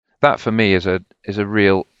that for me is a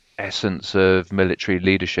real essence of military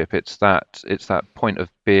leadership. It's that point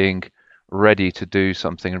of being ready to do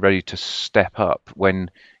something and ready to step up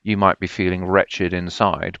when you might be feeling wretched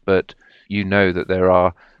inside, but you know that there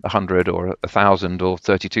are 100 or 1,000 or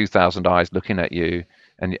 32,000 eyes looking at you,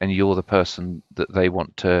 and you're the person that they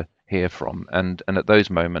want to hear from. And at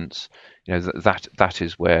those moments, that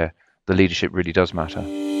is where the leadership really does matter.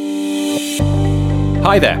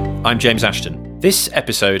 Hi there, I'm James Ashton. This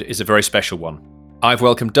episode is a very special one. I've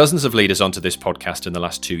welcomed dozens of leaders onto this podcast in the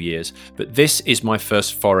last 2 years, but this is my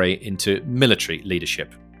first foray into military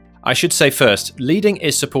leadership. I should say first, Leading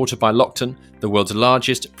is supported by Lockton, the world's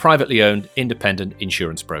largest privately owned independent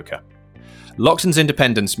insurance broker. Lockton's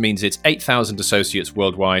independence means its 8,000 associates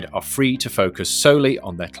worldwide are free to focus solely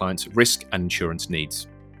on their clients' risk and insurance needs.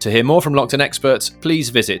 To hear more from Lockton experts, please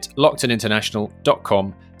visit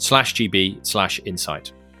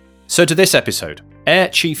locktoninternational.com/gb/insight. So to this episode. Air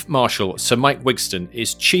Chief Marshal Sir Mike Wigston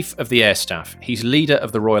is Chief of the Air Staff. He's leader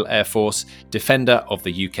of the Royal Air Force, defender of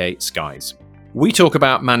the UK skies. We talk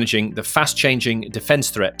about managing the fast-changing defence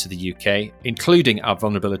threat to the UK, including our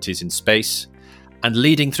vulnerabilities in space, and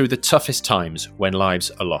leading through the toughest times when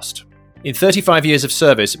lives are lost. In 35 years of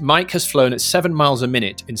service, Mike has flown at 7 miles a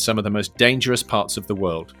minute in some of the most dangerous parts of the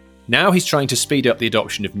world. Now he's trying to speed up the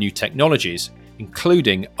adoption of new technologies,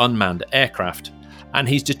 including unmanned aircraft, and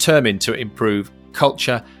he's determined to improve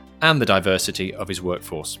culture and the diversity of his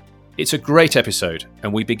workforce. It's a great episode,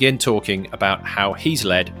 and we begin talking about how he's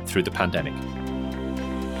led through the pandemic.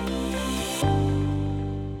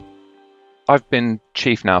 I've been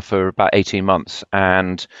chief now for about 18 months,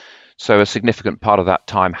 and so a significant part of that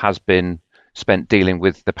time has been spent dealing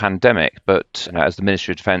with the pandemic. But as the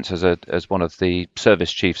Ministry of Defence, as one of the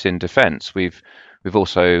service chiefs in Defence, we've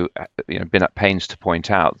also been at pains to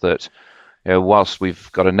point out that whilst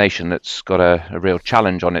we've got a nation that's got a real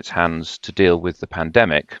challenge on its hands to deal with the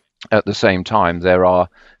pandemic, at the same time there are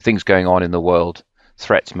things going on in the world,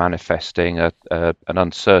 threats manifesting, an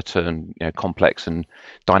uncertain, complex and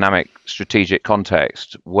dynamic strategic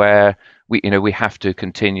context where we have to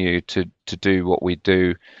continue to do what we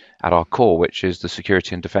do at our core, which is the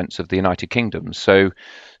security and defence of the United Kingdom. So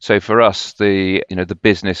for us, the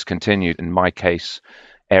business continued. In my case,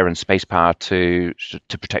 air and space power to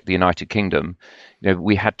protect the United Kingdom.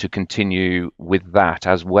 We had to continue with that,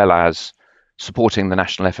 as well as supporting the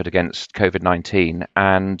national effort against COVID-19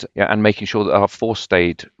 and making sure that our force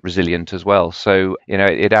stayed resilient as well. So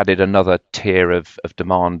it added another tier of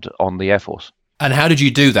demand on the Air Force. And how did you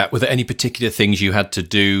do that? Were there any particular things you had to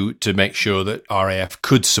do to make sure that RAF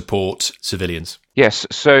could support civilians? Yes.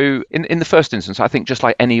 So in the first instance, I think just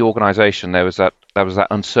like any organisation, there was that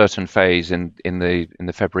uncertain phase in the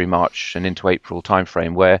February, March, and into April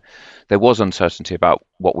timeframe where there was uncertainty about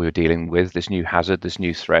what we were dealing with, this new hazard, this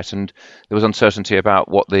new threat, and there was uncertainty about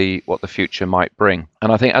what the future might bring.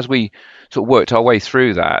 And I think as we sort of worked our way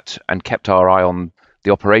through that and kept our eye on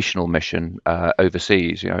the operational mission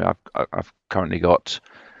overseas, I've currently got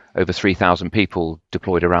over 3,000 people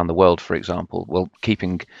deployed around the world, for example. Well,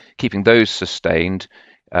 keeping those sustained,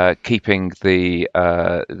 keeping the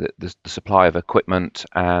supply of equipment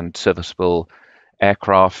and serviceable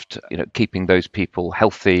aircraft, keeping those people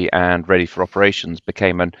healthy and ready for operations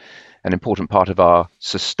became an important part of our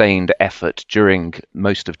sustained effort during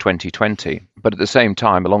most of 2020. But at the same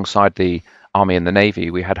time, alongside the Army and the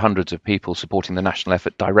Navy, we had hundreds of people supporting the national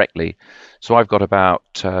effort directly. So I've got about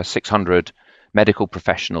 600 medical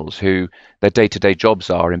professionals who their day-to-day jobs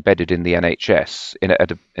are embedded in the NHS.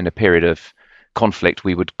 In a period of conflict,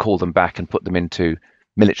 we would call them back and put them into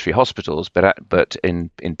military hospitals, but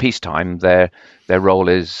in peacetime, their role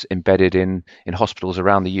is embedded in hospitals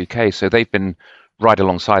around the UK. So they've been right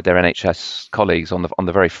alongside their NHS colleagues on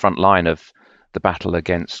the very front line of the battle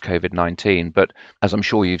against COVID-19. But as I'm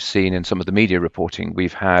sure you've seen in some of the media reporting,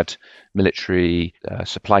 we've had military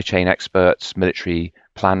supply chain experts, military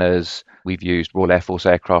planners. We've used Royal Air Force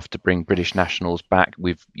aircraft to bring British nationals back.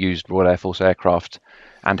 We've used Royal Air Force aircraft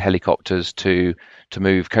and helicopters to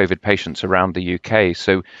move COVID patients around the UK.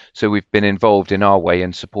 So we've been involved in our way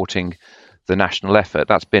in supporting the national effort.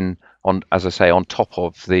 That's been on top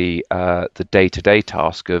of the day-to-day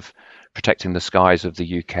task of protecting the skies of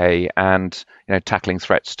the UK and tackling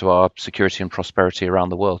threats to our security and prosperity around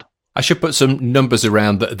the world. I should put some numbers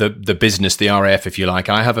around the business, the RAF, if you like.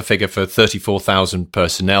 I have a figure for 34,000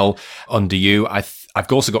 personnel under you. I've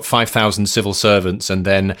also got 5,000 civil servants, and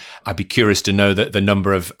then I'd be curious to know the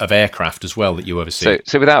number of aircraft as well that you oversee.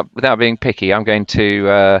 So without being picky, I'm going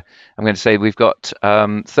to say we've got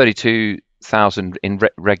 32,000 in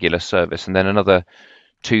regular service, and then another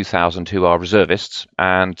 2,000 who are reservists,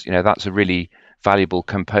 and that's a really valuable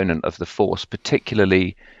component of the force,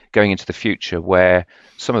 particularly going into the future where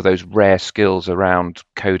some of those rare skills around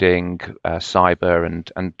coding, cyber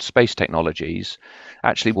and space technologies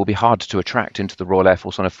actually will be hard to attract into the Royal Air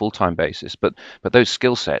Force on a full-time basis. But those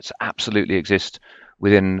skill sets absolutely exist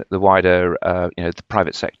within the wider the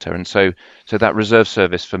private sector. And so that reserve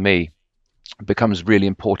service for me becomes really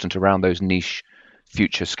important around those niche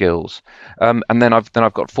future skills. And then I've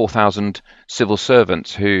got 4,000 civil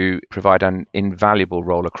servants who provide an invaluable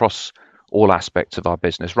role across all aspects of our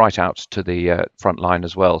business, right out to the front line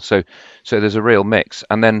as well. So there's a real mix.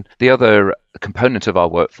 And then the other component of our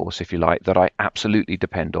workforce, if you like, that I absolutely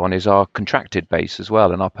depend on is our contracted base as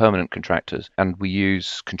well, and our permanent contractors. And we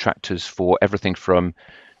use contractors for everything from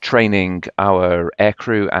training our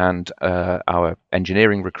aircrew and our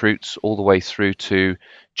engineering recruits all the way through to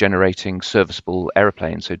generating serviceable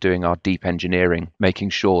aeroplanes, so doing our deep engineering, making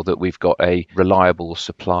sure that we've got a reliable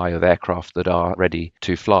supply of aircraft that are ready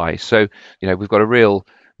to fly. So, we've got a real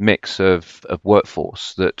mix of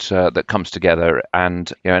workforce that comes together,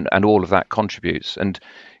 and all of that contributes. And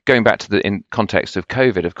going back to in context of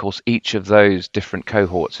COVID, of course, each of those different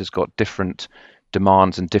cohorts has got different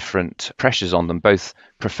demands and different pressures on them, both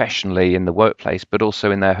professionally in the workplace, but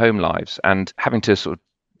also in their home lives, and having to sort of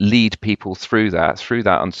lead people through that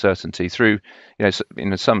uncertainty, through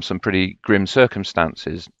some pretty grim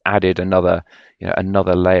circumstances, added another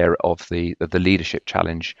layer of the leadership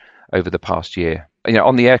challenge over the past year.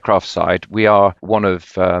 On the aircraft side, we are one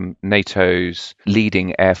of NATO's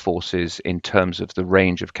leading air forces in terms of the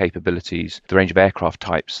range of capabilities, the range of aircraft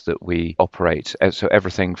types that we operate. So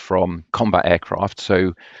everything from combat aircraft.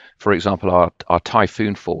 So, for example, our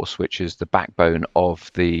Typhoon force, which is the backbone of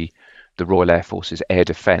the Royal Air Force's air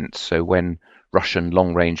defence. So when Russian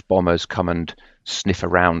long-range bombers come and sniff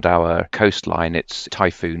around our coastline, it's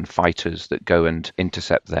Typhoon fighters that go and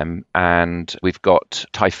intercept them. And we've got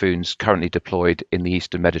Typhoons currently deployed in the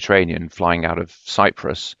Eastern Mediterranean, flying out of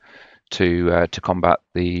Cyprus to combat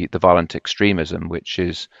the violent extremism which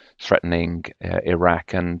is threatening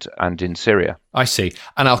Iraq and in Syria. I see.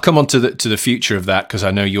 And I'll come on to the future of that, because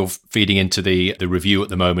I know you're feeding into the review at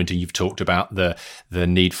the moment, and you've talked about the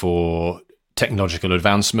need for technological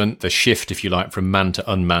advancement, the shift, if you like, from manned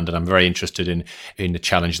to unmanned. And I'm very interested in the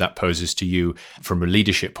challenge that poses to you from a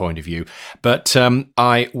leadership point of view. But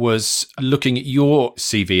I was looking at your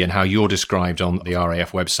CV and how you're described on the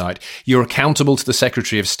RAF website. You're accountable to the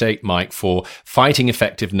Secretary of State, Mike, for fighting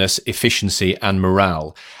effectiveness, efficiency, and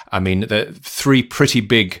morale. I mean, the three pretty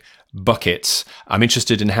big buckets. I'm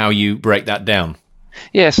interested in how you break that down.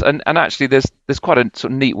 Yes, and actually there's quite a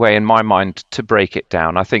sort of neat way in my mind to break it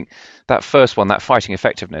down. I think that first one, that fighting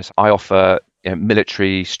effectiveness, I offer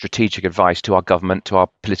military strategic advice to our government, to our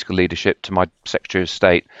political leadership, to my Secretary of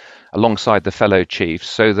State, alongside the fellow chiefs,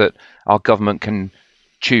 so that our government can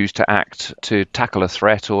choose to act to tackle a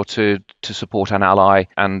threat or to support an ally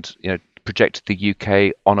and project the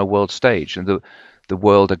UK on a world stage. And the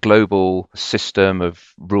world, a global system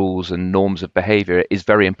of rules and norms of behavior, is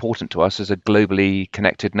very important to us as a globally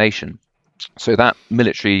connected nation. So that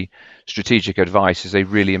military strategic advice is a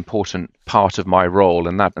really important part of my role,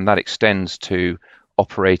 and that extends to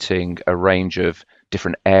operating a range of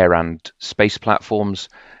different air and space platforms,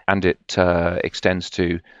 and it extends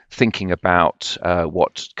to thinking about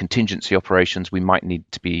what contingency operations we might need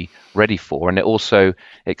to be ready for. And it also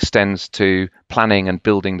extends to planning and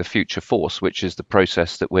building the future force, which is the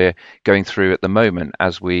process that we're going through at the moment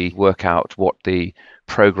as we work out what the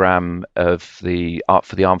program for the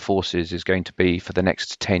armed forces is going to be for the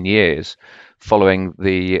next 10 years, following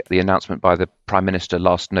the announcement by the Prime Minister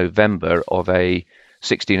last November of a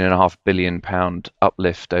 £16.5 billion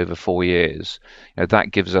uplift over 4 years.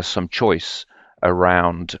 That gives us some choice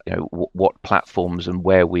around what platforms and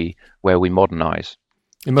where we modernise.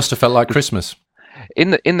 It must have felt like Christmas.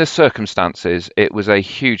 In the circumstances, it was a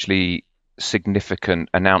hugely significant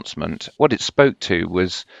announcement. What it spoke to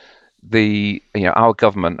was our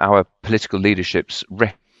government, our political leadership's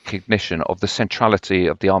recognition of the centrality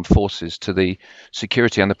of the armed forces to the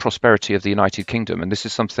security and the prosperity of the United Kingdom. And this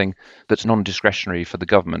is something that's non-discretionary for the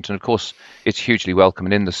government. And of course, it's hugely welcome.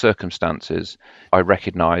 And in the circumstances, I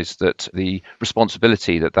recognise that the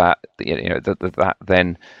responsibility that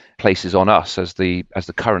then places on us as the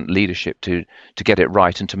current leadership to get it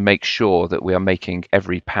right and to make sure that we are making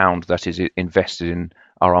every pound that is invested in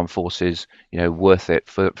our armed forces, worth it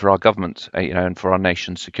for our government, and for our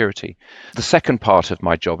nation's security. The second part of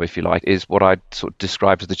my job, if you like, is what I sort of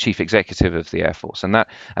describe as the chief executive of the Air Force, and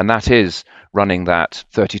that is running that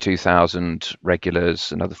 32,000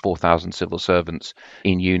 regulars, another 4,000 civil servants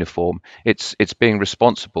in uniform. It's being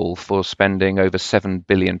responsible for spending over £7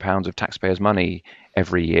 billion of taxpayers' money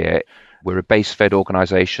every year. We're a base-fed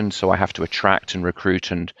organisation, so I have to attract and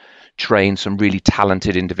recruit and train some really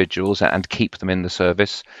talented individuals and keep them in the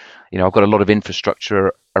service. I've got a lot of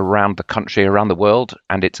infrastructure around the country, around the world,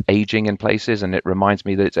 and it's aging in places, and it reminds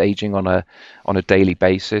me that it's aging on a daily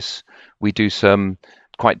basis. We do some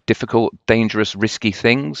quite difficult, dangerous, risky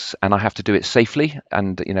things, and I have to do it safely,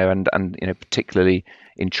 and particularly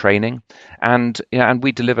in training, and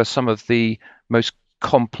we deliver some of the most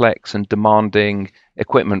complex and demanding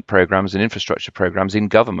equipment programs and infrastructure programs in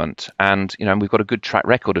government, and we've got a good track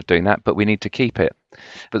record of doing that, but we need to keep it.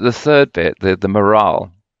 But the third bit, the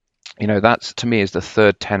morale, that's, to me, is the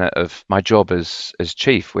third tenet of my job as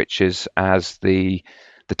chief, which is as the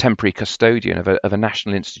temporary custodian of a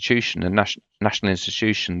national institution, national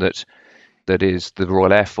institution that is the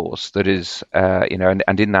Royal Air Force, that is,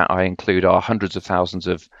 and in that I include our hundreds of thousands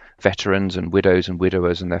of veterans and widows and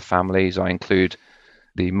widowers and their families. I include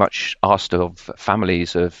the much asked of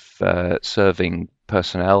families of serving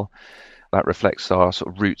personnel. That reflects our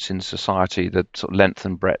sort of roots in society, the sort of length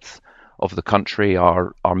and breadth of the country,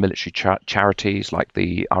 our military charities like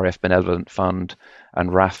the RAF Benevolent Fund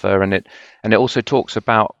and RAFA, and it also talks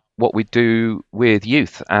about what we do with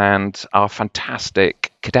youth and our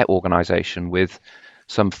fantastic cadet organisation with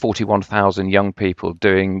some 41,000 young people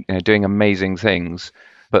doing amazing things.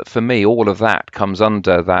 But for me, all of that comes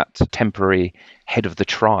under that temporary head of the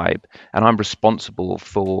tribe, and I'm responsible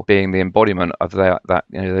for being the embodiment of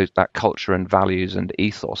that culture and values and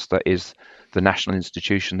ethos that is the national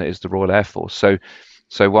institution that is the Royal Air Force.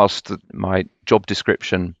 So whilst my job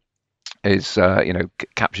description is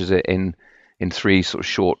captures it in three sort of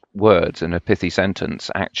short words in a pithy sentence,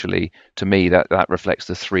 actually, to me, that reflects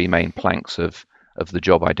the three main planks of the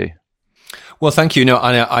job I do. Well, thank you. No,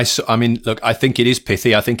 I mean, look, I think it is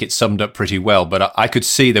pithy. I think it's summed up pretty well, but I could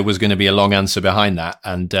see there was going to be a long answer behind that,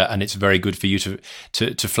 and it's very good for you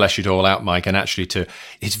to flesh it all out, Mike. And actually,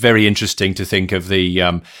 it's very interesting to think of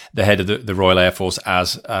the head of the Royal Air Force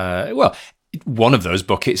as well. One of those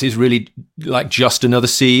buckets is really like just another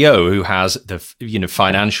CEO who has the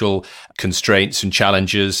financial constraints and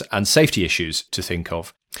challenges and safety issues to think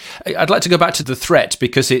of. I'd like to go back to the threat,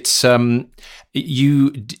 because it's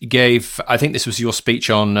you gave, I think this was your speech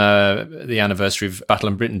on the anniversary of Battle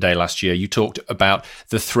of Britain Day last year. You talked about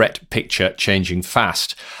the threat picture changing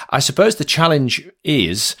fast. I suppose the challenge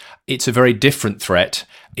is it's a very different threat.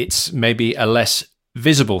 It's maybe a less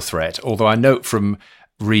visible threat, although I note from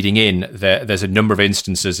reading in there's a number of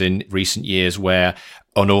instances in recent years where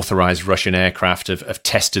unauthorized Russian aircraft have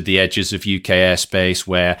tested the edges of UK airspace,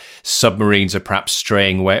 where submarines are perhaps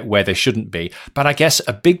straying where they shouldn't be. But I guess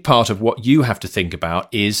a big part of what you have to think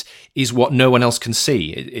about is what no one else can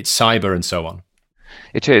see. It's cyber and so on.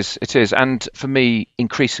 It is. And for me,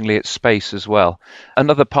 increasingly, it's space as well.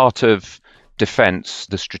 Another part of defense,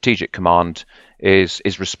 the strategic command, is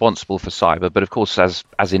responsible for cyber, but of course,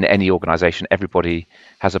 as in any organization, everybody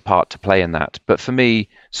has a part to play in that. But for me,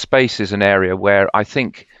 space is an area where I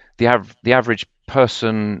think the average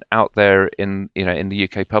person out there in the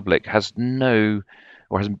UK public has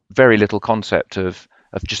very little concept of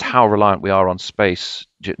just how reliant we are on space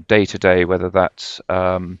day to day, whether that's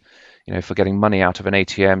for getting money out of an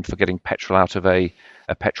ATM, for getting petrol out of a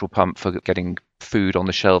petrol pump, for getting food on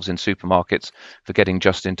the shelves in supermarkets, for getting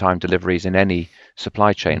just-in-time deliveries in any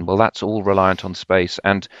supply chain. Well, that's all reliant on space,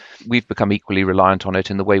 and we've become equally reliant on it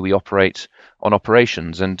in the way we operate on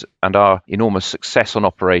operations, and our enormous success on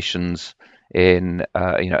operations in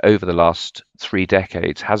over the last 3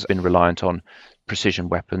 decades has been reliant on precision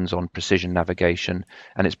weapons, on precision navigation,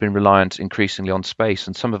 and it's been reliant increasingly on space.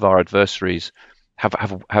 And some of our adversaries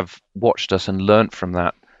have watched us and learnt from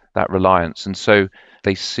that reliance, and so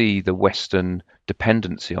they see the Western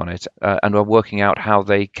dependency on it and are working out how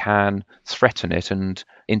they can threaten it and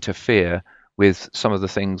interfere with some of the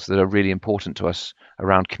things that are really important to us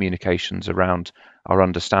around communications, around our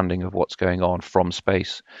understanding of what's going on from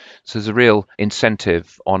space. So there's a real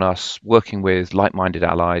incentive on us working with like-minded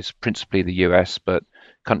allies, principally the US, but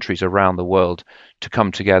countries around the world, to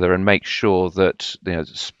come together and make sure that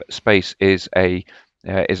space is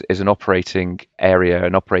an operating area,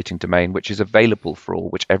 an operating domain, which is available for all,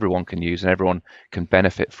 which everyone can use and everyone can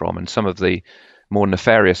benefit from. And some of the more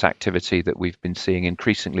nefarious activity that we've been seeing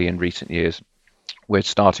increasingly in recent years, we're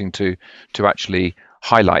starting to actually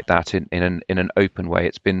highlight that in an open way.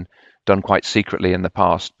 It's been done quite secretly in the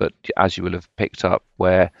past, but as you will have picked up,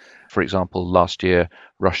 where, for example, last year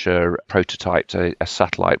Russia prototyped a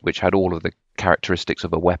satellite which had all of the characteristics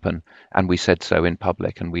of a weapon, and we said so in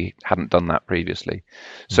public, and we hadn't done that previously.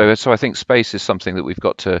 So I think space is something that we've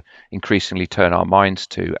got to increasingly turn our minds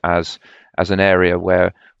to as an area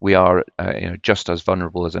where we are just as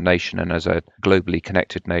vulnerable as a nation and as a globally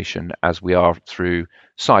connected nation as we are through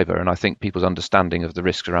cyber. And I think people's understanding of the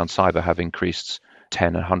risks around cyber have increased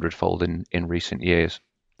 10 and 100-fold in recent years.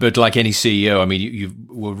 But like any CEO, I mean, you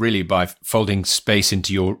were really, by folding space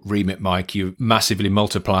into your remit, Mike, you massively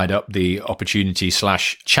multiplied up the opportunity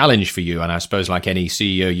 / challenge for you. And I suppose, like any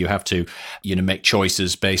CEO, you have to, make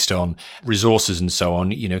choices based on resources and so on.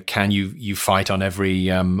 Can you fight on every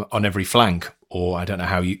flank, or I don't know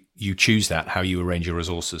how you choose that, how you arrange your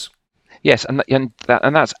resources. Yes, and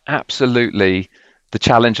that's absolutely the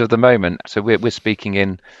challenge of the moment. So we're speaking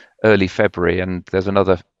in early February, and there's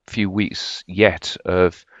another few weeks yet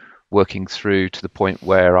of working through to the point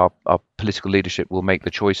where our political leadership will make the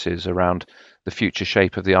choices around the future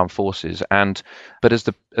shape of the armed forces. But as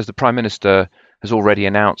the Prime Minister has already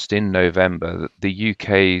announced in November, that the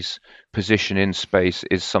UK's position in space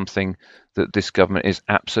is something that this government is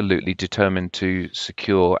absolutely determined to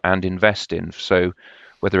secure and invest in. So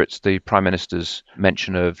whether it's the Prime Minister's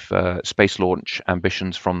mention of space launch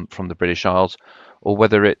ambitions from the British Isles, or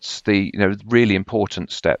whether it's the really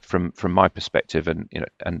important step from my perspective,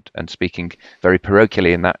 and speaking very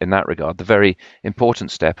parochially in that regard, the very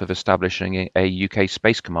important step of establishing a UK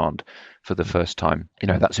Space Command for the first time.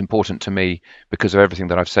 That's important to me because of everything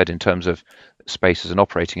that I've said in terms of space as an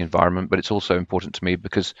operating environment, but it's also important to me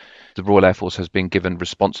because the Royal Air Force has been given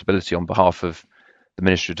responsibility on behalf of the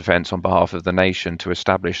Ministry of Defence, on behalf of the nation, to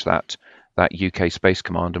establish that UK Space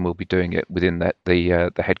Command, and we'll be doing it within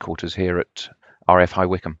the headquarters here at RAF High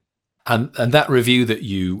Wycombe. And that review that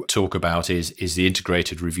you talk about is the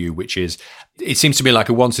integrated review, which is, it seems to me like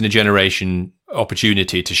a once in a generation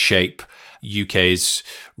opportunity to shape UK's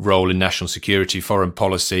role in national security, foreign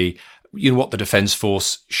policy, what the Defence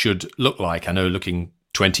Force should look like. I know, looking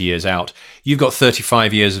 20 years out, you've got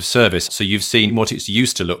 35 years of service, so you've seen what it's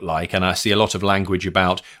used to look like, and I see a lot of language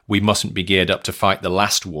about we mustn't be geared up to fight the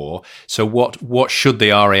last war. So what should the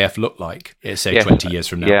RAF look like, say, 20 years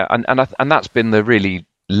from now? Yeah, and that's been the really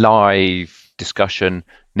live discussion,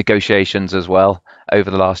 negotiations as well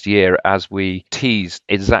over the last year as we teased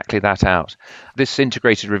exactly that out. This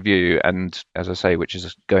integrated review, and as I say, which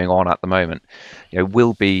is going on at the moment,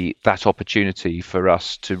 will be that opportunity for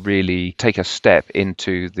us to really take a step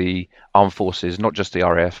into the armed forces, not just the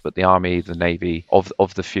RAF, but the Army, the Navy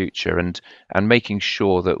of the future, and making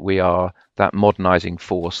sure that we are that modernising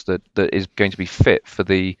force that is going to be fit for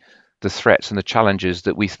the threats and the challenges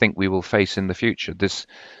that we think we will face in the future.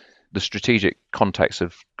 The strategic context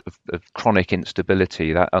of chronic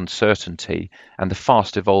instability, that uncertainty, and the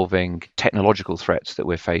fast evolving technological threats that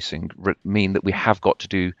we're facing mean that we have got to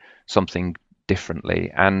do something differently.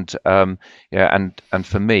 And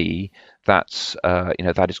for me, that's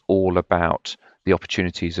that is all about the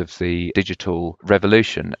opportunities of the digital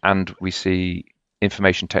revolution. And we see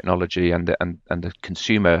information technology and the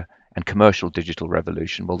consumer and commercial digital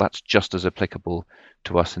revolution. Well, that's just as applicable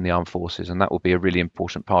to us in the armed forces, and that will be a really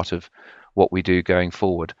important part of what we do going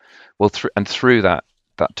forward. Well, through that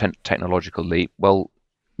technological leap, well,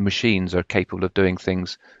 machines are capable of doing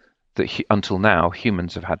things that until now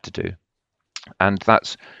humans have had to do, and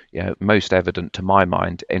that's most evident to my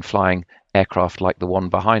mind in flying aircraft like the one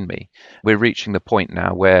behind me. We're reaching the point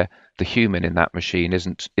now where the human in that machine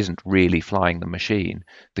isn't really flying the machine.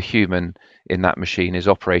 The human in that machine is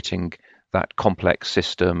operating that complex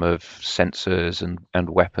system of sensors and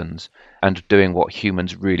weapons, and doing what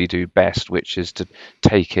humans really do best, which is to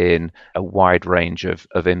take in a wide range of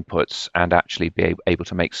inputs and actually be able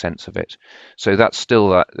to make sense of it. So there's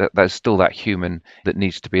still that human that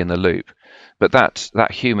needs to be in the loop. But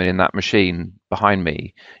that human in that machine behind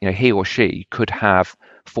me, he or she could have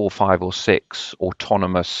 4, 5, or 6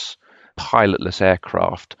 autonomous pilotless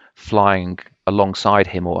aircraft flying alongside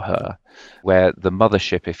him or her, where the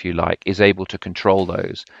mothership, if you like, is able to control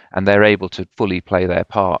those, and they're able to fully play their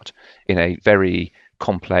part in a very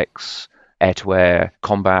complex air-to-air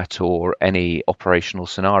combat or any operational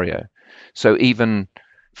scenario. So even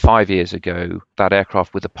 5 years ago, that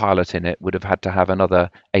aircraft with a pilot in it would have had to have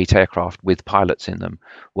another 8 aircraft with pilots in them.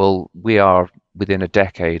 Well, we are within a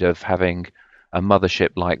decade of having a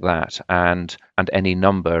mothership like that, and any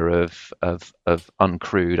number of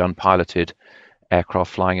uncrewed, unpiloted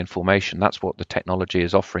aircraft flying in formation. That's what the technology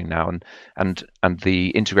is offering now, and the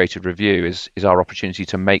integrated review is our opportunity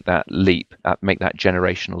to make that leap, make that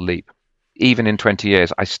generational leap. Even in 20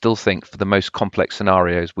 years, I still think for the most complex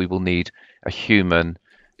scenarios, we will need a human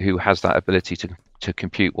who has that ability to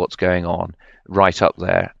compute what's going on right up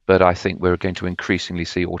there. But I think we're going to increasingly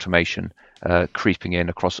see automation creeping in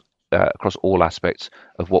across all aspects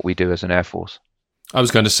of what we do as an Air Force. I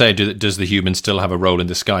was going to say, does the human still have a role in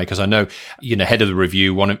the sky? Because I know, ahead of the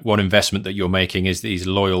review, one investment that you're making is these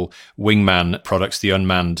Loyal Wingman products, the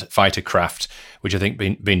unmanned fighter craft, which I think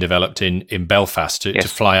been developed in Belfast to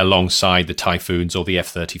fly alongside the Typhoons or the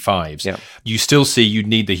F-35s. Yeah. You still see you'd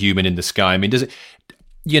need the human in the sky. I mean, does it?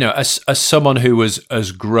 As someone who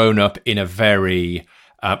has grown up in a very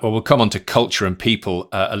we'll come on to culture and people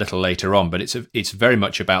a little later on, but it's very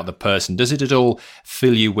much about the person. Does it at all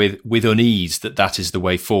fill you with unease that is the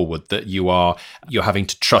way forward, that you're having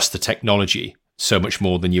to trust the technology so much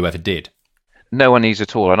more than you ever did? No unease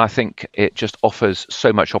at all, and I think it just offers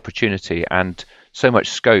so much opportunity and so much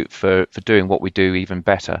scope for doing what we do even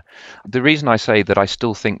better. The reason I say that I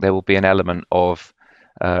still think there will be an element of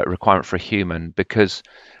requirement for a human, because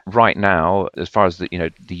right now, as far as the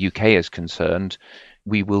UK is concerned,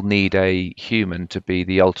 we will need a human to be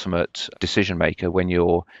the ultimate decision maker when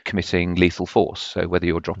you're committing lethal force. So whether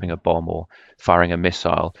you're dropping a bomb or firing a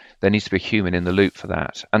missile, there needs to be a human in the loop for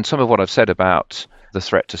that. And some of what I've said about the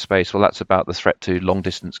threat to space, well, that's about the threat to long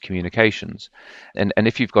distance communications. And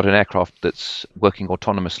if you've got an aircraft that's working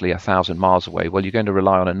autonomously 1,000 miles away, well, you're going to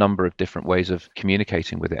rely on a number of different ways of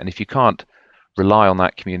communicating with it. And if you can't rely on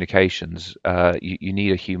that communications, you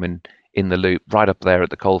need a human in the loop right up there at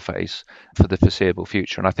the coalface for the foreseeable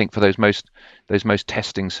future. And I think for those most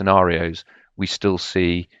testing scenarios, we still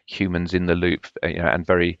see humans in the loop, and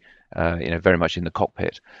very much in the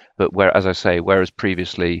cockpit. But whereas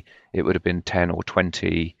previously it would have been 10 or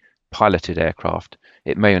 20 piloted aircraft,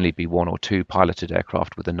 it may only be 1 or 2 piloted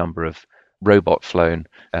aircraft with a number of robot flown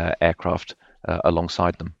aircraft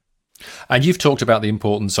alongside them. And you've talked about the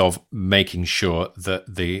importance of making sure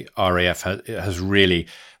that the RAF has really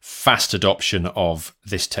fast adoption of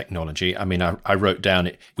this technology. I mean, I wrote down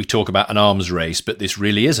it. We talk about an arms race, but this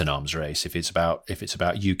really is an arms race if it's about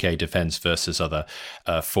UK defence versus other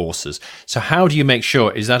forces. So how do you make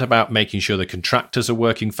sure? Is that about making sure the contractors are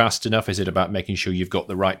working fast enough? Is it about making sure you've got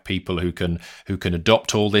the right people who can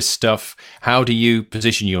adopt all this stuff? How do you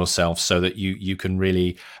position yourself so that you can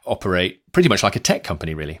really operate pretty much like a tech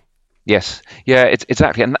company, really? Yes, yeah, it's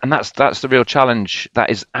exactly, and that's the real challenge. That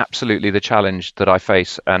is absolutely the challenge that I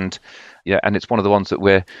face, and it's one of the ones that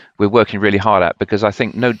we're working really hard at, because I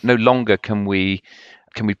think no longer can we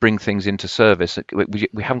bring things into service.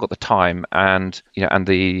 We haven't got the time, and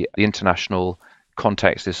the international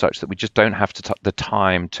context is such that we just don't have the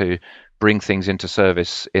time to bring things into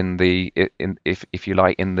service if you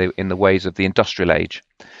like in the ways of the industrial age,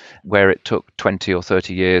 where it took 20 or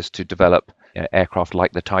 30 years to develop aircraft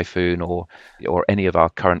like the Typhoon or any of our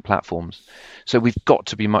current platforms. So we've got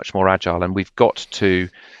to be much more agile, and we've got to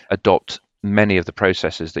adopt many of the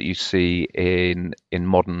processes that you see in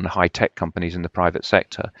modern high-tech companies in the private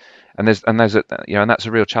sector. And that's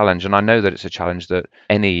a real challenge. And I know that it's a challenge that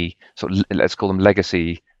any sort of, let's call them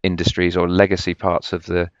legacy industries or legacy parts of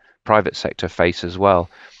the private sector face as well.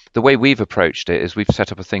 The way we've approached it is we've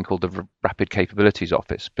set up a thing called the Rapid Capabilities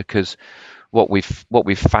Office, because what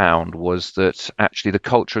we've found was that actually the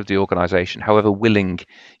culture of the organization, however willing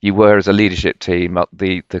you were as a leadership team,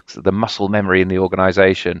 the muscle memory in the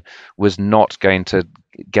organization was not going to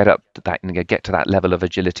get to that level of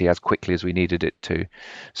agility as quickly as we needed it to.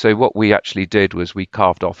 So what we actually did was we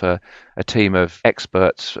carved off a team of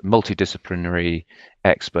experts, multidisciplinary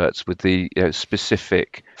experts, with the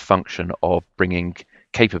specific function of bringing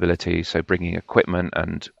capabilities, so bringing equipment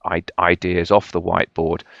and ideas off the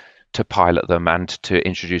whiteboard to pilot them and to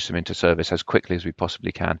introduce them into service as quickly as we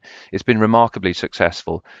possibly can. It's been remarkably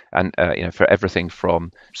successful, and for everything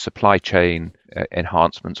from supply chain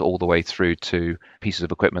enhancements all the way through to pieces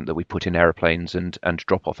of equipment that we put in aeroplanes and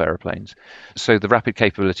drop off aeroplanes. So the Rapid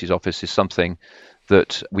Capabilities Office is something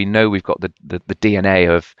that we know we've got the DNA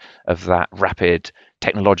of that rapid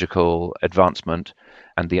technological advancement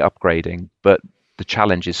and the upgrading, but the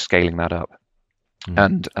challenge is scaling that up.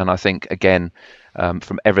 And I think, again,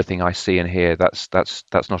 from everything I see and hear, that's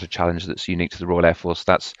not a challenge that's unique to the Royal Air Force.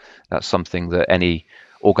 That's something that any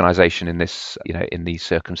organisation in this in these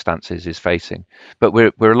circumstances is facing. But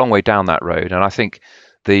we're a long way down that road, and I think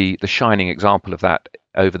the shining example of that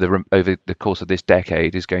over the course of this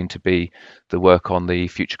decade is going to be the work on the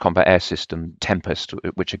Future Combat Air System Tempest,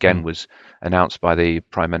 which again was announced by the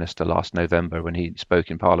Prime Minister last November when he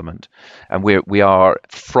spoke in Parliament. And we are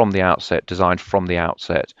designed from the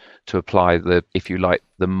outset to apply the, if you like,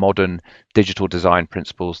 the modern digital design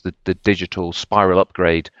principles, the digital spiral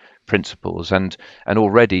upgrade principles, and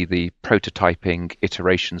already the prototyping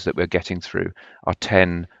iterations that we're getting through are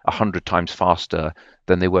 100 times faster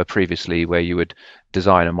than they were previously, where you would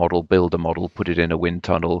design a model, build a model, put it in a wind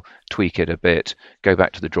tunnel, tweak it a bit, go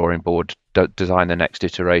back to the drawing board, design the next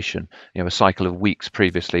iteration. A cycle of weeks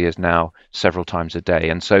previously is now several times a day,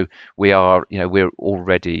 and so we're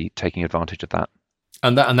already taking advantage of that.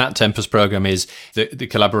 And that Tempest program is the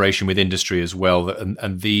collaboration with industry as well,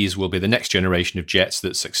 and these will be the next generation of jets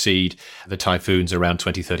that succeed the Typhoons around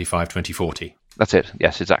 2035, 2040. That's it.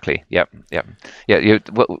 Yes, exactly. Yep. Yeah,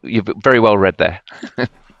 you've very well read there.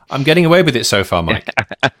 I'm getting away with it so far, Mike.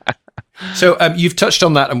 So you've touched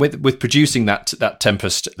on that, and with producing that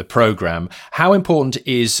Tempest, the program, how important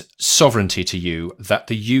is sovereignty to you, that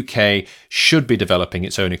the UK should be developing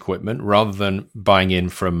its own equipment rather than buying in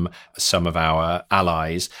from some of our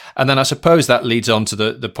allies? And then I suppose that leads on to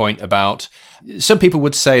the point about, some people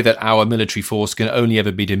would say that our military force can only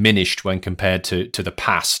ever be diminished when compared to the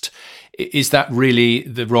past. Is that really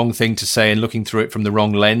the wrong thing to say, and looking through it from the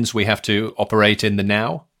wrong lens? We have to operate in the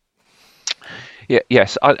now?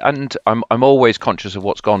 Yes, I'm always conscious of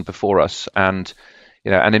what's gone before us, and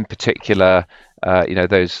in particular,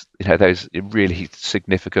 those really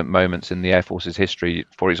significant moments in the Air Force's history.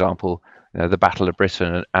 For example, the Battle of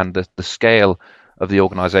Britain and the scale of the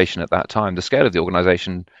organisation at that time, the scale of the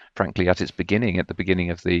organisation, frankly, at the beginning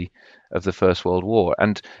of the First World War,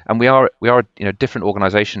 and we are a different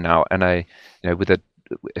organisation now, and with a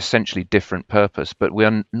essentially different purpose, but we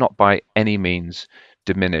are not by any means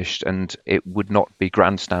diminished, and it would not be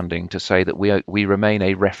grandstanding to say that we remain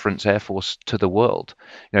a reference air force to the world.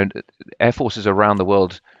 Air forces around the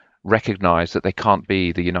world recognize that they can't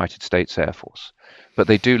be the United States Air Force, but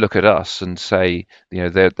they do look at us and say,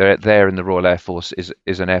 they're in the Royal Air Force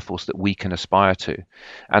is an air force that we can aspire to,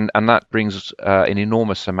 and that brings an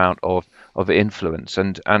enormous amount of influence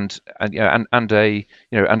and a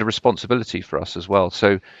responsibility for us as well.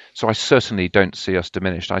 So I certainly don't see us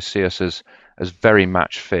diminished. I see us as very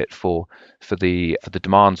match fit for the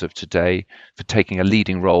demands of today, for taking a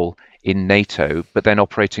leading role in NATO, but then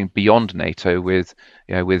operating beyond NATO with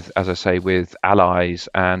as I say, with allies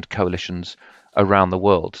and coalitions around the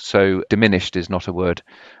world. So diminished is not a word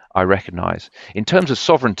I recognise. In terms of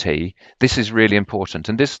sovereignty, this is really important,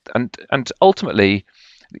 and ultimately,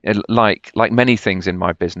 like many things in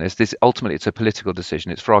my business, it's a political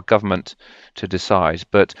decision. It's for our government to decide.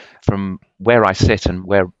 But from where I sit and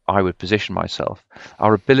where I would position myself,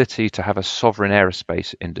 our ability to have a sovereign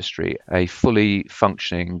aerospace industry, a fully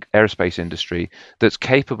functioning aerospace industry that's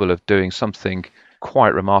capable of doing something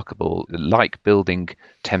quite remarkable, like building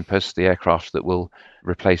Tempest, the aircraft that will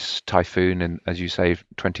replace Typhoon in, as you say,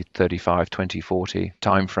 2035, 2040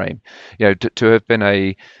 timeframe. To have been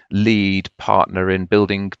a lead partner in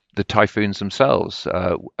building the Typhoons themselves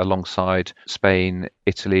alongside Spain,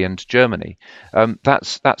 Italy, and Germany.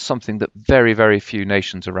 That's something that very, very few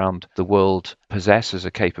nations around the world possess as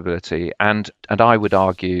a capability, and I would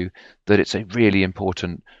argue that it's a really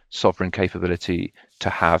important sovereign capability to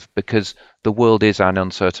have, because the world is an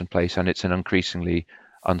uncertain place, and it's an increasingly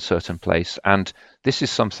uncertain place. And this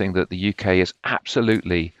is something that the UK is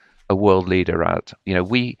absolutely a world leader at.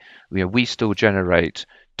 We still generate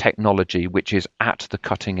technology which is at the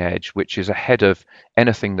cutting edge, which is ahead of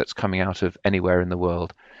anything that's coming out of anywhere in the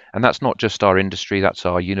world. And that's not just our industry, that's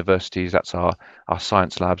our universities, that's our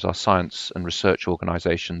science labs, our science and research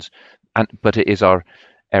organizations, but it is our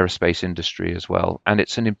aerospace industry as well. And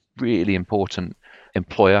it's a really important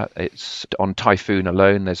employer. It's on Typhoon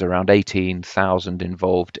alone, there's around 18,000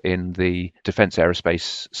 involved in the defense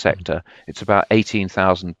aerospace sector. It's about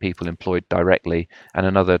 18,000 people employed directly and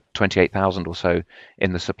another 28,000 or so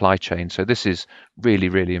in the supply chain. So this is really,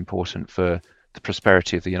 really important for the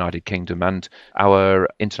prosperity of the United Kingdom, and our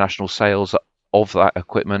international sales of that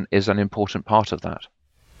equipment is an important part of that.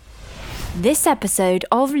 This episode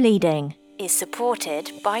of Leading is supported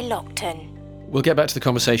by Lockton. We'll get back to the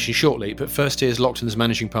conversation shortly, but first here's Lockton's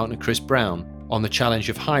managing partner Chris Brown on the challenge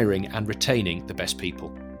of hiring and retaining the best people.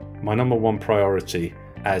 My number one priority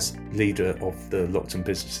as leader of the Lockton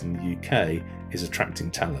business in the UK is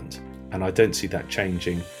attracting talent, and I don't see that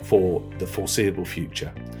changing for the foreseeable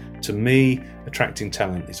future. To me, attracting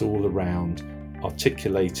talent is all around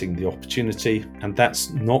articulating the opportunity, and that's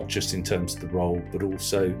not just in terms of the role, but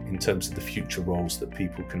also in terms of the future roles that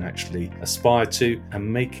people can actually aspire to,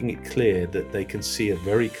 and making it clear that they can see a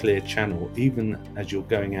very clear channel, even as you're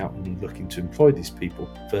going out and looking to employ these people,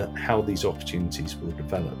 for how these opportunities will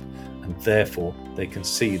develop. And therefore, they can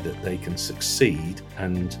see that they can succeed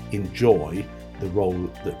and enjoy the role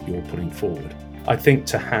that you're putting forward. I think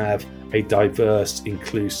to have a diverse,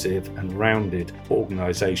 inclusive and rounded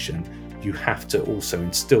organisation, you have to also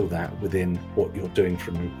instill that within what you're doing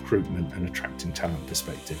from a recruitment and attracting talent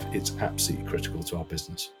perspective. It's absolutely critical to our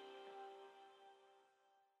business.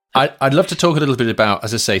 I'd love to talk a little bit about,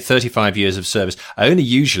 as I say, 35 years of service. I only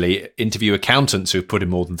usually interview accountants who've put in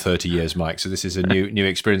more than 30 years, Mike, so this is a new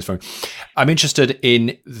experience for me. I'm interested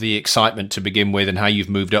in the excitement to begin with and how you've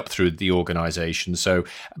moved up through the organisation. So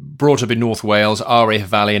brought up in North Wales, RAF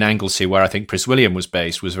Valley and Anglesey, where I think Prince William was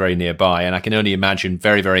based, was very nearby, and I can only imagine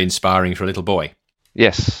very, very inspiring for a little boy.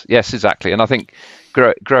 Yes, exactly. And I think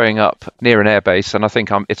growing up near an airbase, and I think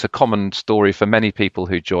it's a common story for many people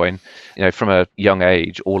who join, from a young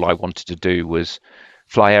age, all I wanted to do was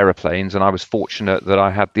fly aeroplanes, and I was fortunate that I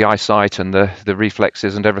had the eyesight and the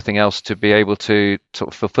reflexes and everything else to be able to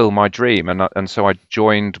sort of fulfill my dream. And so I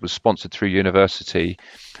was sponsored through university,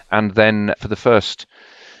 and then for the first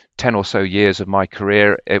 10 or so years of my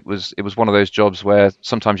career, it was one of those jobs where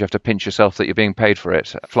sometimes you have to pinch yourself that you're being paid for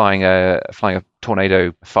it, flying a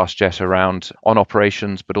Tornado fast jet around on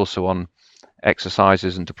operations, but also on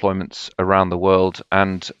exercises and deployments around the world,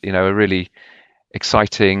 and a really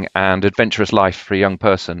exciting and adventurous life for a young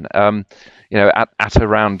person. At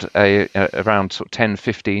around sort of 10,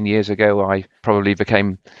 15 years ago, I probably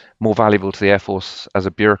became more valuable to the Air Force as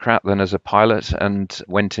a bureaucrat than as a pilot, and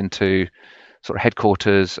went into sort of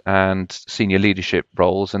headquarters and senior leadership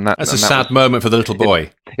roles. And that's a sad moment for the little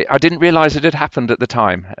boy. I didn't realise it had happened at the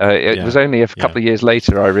time. It was only a couple of years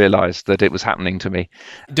later I realised that it was happening to me.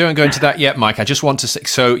 Don't go into that yet, Mike. I just want to say,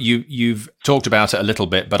 so you've talked about it a little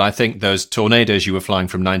bit, but I think those Tornadoes you were flying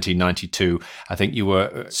from 1992, I think you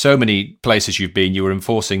were, so many places you've been, you were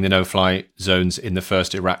enforcing the no-fly zones in the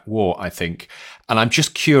first Iraq War, I think. And I'm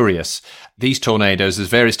just curious, these Tornadoes, there's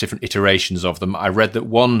various different iterations of them. I read that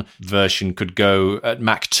one version could go at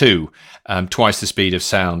Mach 2, twice the speed of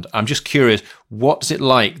sound. I'm just curious, what's it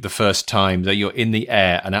like the first time that you're in the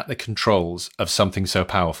air and at the controls of something so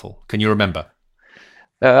powerful? Can you remember?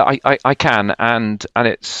 I can, and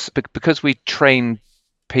it's because we train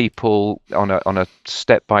people on a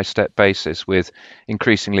step-by-step basis with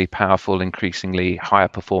increasingly powerful, increasingly higher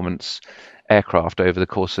performance aircraft over the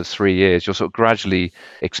course of 3 years. You're sort of gradually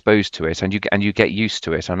exposed to it, and you get used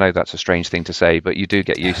to it. I know that's a strange thing to say, but you do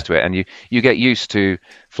get used to it, and you get used to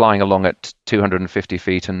flying along at 250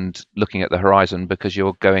 feet and looking at the horizon because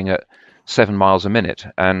you're going at 7 miles a minute,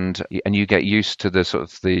 and you get used to the sort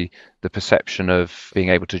of the perception of being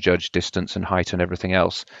able to judge distance and height and everything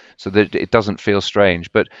else, so that it doesn't feel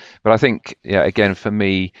strange. But I think, again, for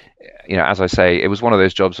me, as I say, it was one of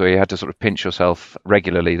those jobs where you had to sort of pinch yourself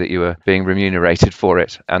regularly that you were being remunerated for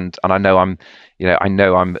it. And I know I'm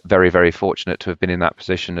I'm very, very fortunate to have been in that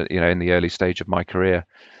position, in the early stage of my career.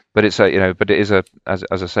 But as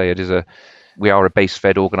I say, we are a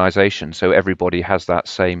base-fed organisation, so everybody has that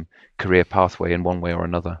same career pathway in one way or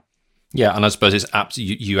another. Yeah, and I suppose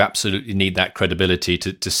you absolutely need that credibility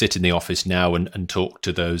to sit in the office now and talk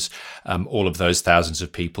to those all of those thousands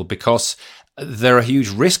of people, because there are huge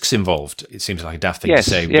risks involved. It seems like a daft thing to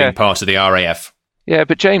say, being part of the RAF. Yeah,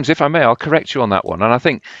 but James, if I may, I'll correct you on that one. And I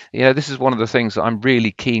think, this is one of the things that I'm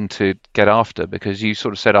really keen to get after, because you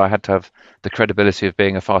sort of said I had to have the credibility of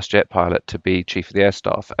being a fast jet pilot to be Chief of the Air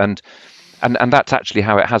Staff. And that's actually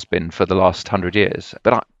how it has been for the last 100 years.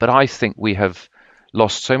 But I think we have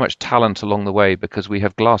lost so much talent along the way because we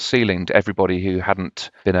have glass ceilinged everybody who hadn't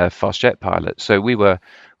been a fast jet pilot. So we were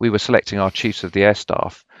selecting our chiefs of the air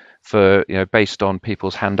staff for, based on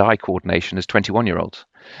people's hand-eye coordination as 21-year-olds.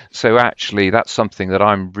 So actually, that's something that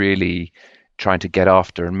I'm really trying to get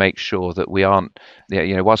after and make sure that we aren't,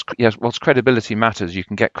 whilst credibility matters, you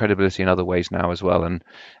can get credibility in other ways now as well.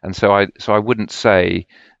 And so I wouldn't say,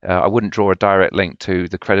 I wouldn't draw a direct link to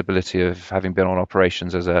the credibility of having been on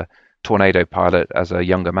operations as a Tornado pilot as a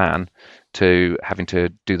younger man to having to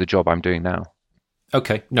do the job I'm doing now.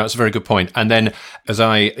 Okay, no, it's a very good point. And then, as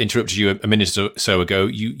I interrupted you a minute or so ago,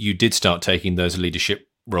 you did start taking those leadership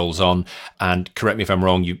roles on, and correct me if I'm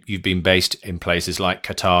wrong, you've been based in places like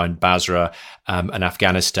Qatar and Basra and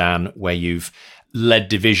Afghanistan, where you've led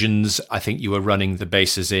divisions. I think you were running the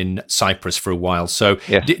bases in Cyprus for a while. So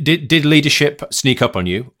did leadership sneak up on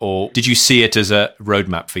you, or did you see it as a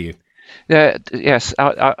roadmap for you? Yes.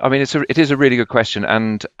 I mean, it is a really good question,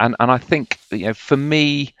 and I think, for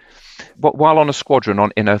me, while on a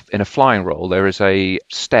squadron in a flying role, there is a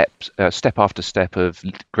step after step of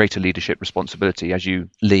greater leadership responsibility. As you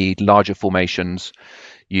lead larger formations,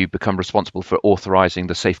 you become responsible for authorizing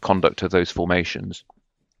the safe conduct of those formations.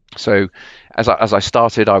 So, as I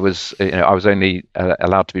started, I was only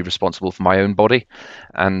allowed to be responsible for my own body,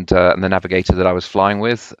 and the navigator that I was flying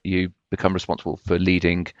with. You become responsible for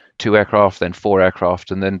leading 2 aircraft, then 4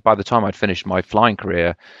 aircraft, and then by the time I'd finished my flying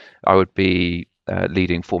career, I would be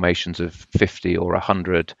leading formations of 50 or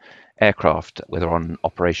 100 aircraft, whether on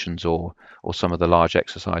operations or some of the large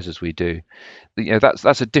exercises we do.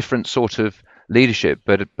 That's a different sort of leadership,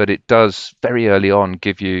 but it does very early on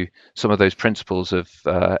give you some of those principles of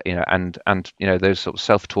and those sort of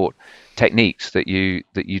self-taught techniques that you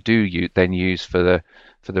then use for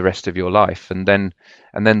the rest of your life, and then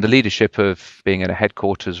the leadership of being in a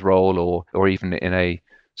headquarters role or even in a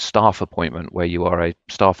staff appointment where you are a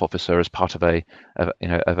staff officer as part of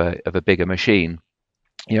a bigger machine.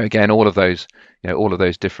 Again, all of those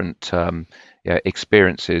different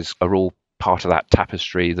experiences are all part of that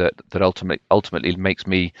tapestry that ultimately makes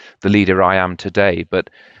me the leader I am today. But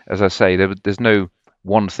as I say, there's no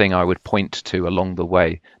one thing I would point to along the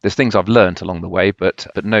way. There's things I've learned along the way, but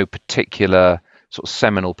no particular sort of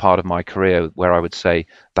seminal part of my career where I would say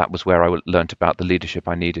that was where I learned about the leadership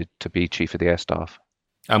I needed to be Chief of the Air Staff.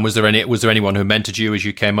 And was there anyone who mentored you as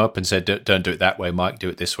you came up and said, "Don't do it that way, Mike, do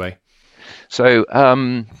it this way"? So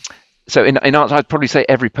in answer, I'd probably say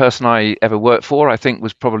every person I ever worked for, I think,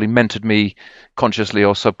 was probably mentored me consciously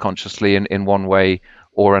or subconsciously in one way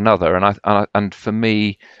or another. And for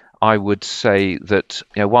me, I would say that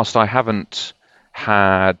whilst I haven't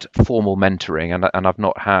had formal mentoring and I've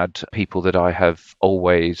not had people that I have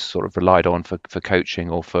always sort of relied on for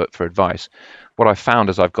coaching or for advice, what I've found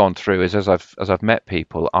as I've gone through is as I've met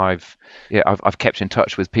people, I've kept in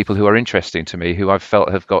touch with people who are interesting to me, who I've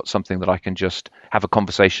felt have got something that I can just have a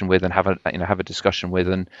conversation with and have a discussion with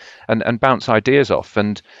and bounce ideas off.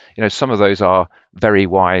 And some of those are very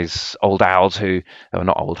wise old owls who are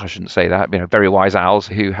not old, I shouldn't say that, very wise owls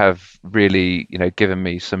who have really given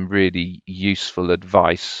me some really useful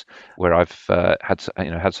advice where I've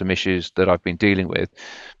had some issues that I've been dealing with.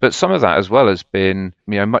 But some of that as well has been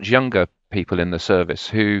much younger people in the service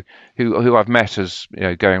who I've met as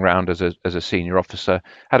going around as a senior officer,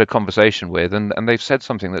 had a conversation with, and they've said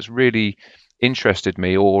something that's really interested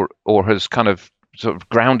me or has kind of sort of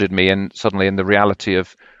grounded me suddenly in the reality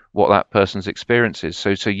of what that person's experience is.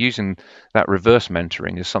 So using that reverse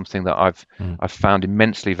mentoring is something that I've found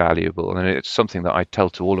immensely valuable, and it's something that I tell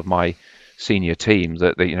to all of my senior team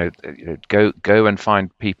that go and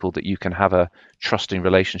find people that you can have a trusting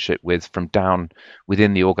relationship with from down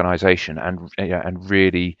within the organization, and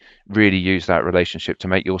really use that relationship to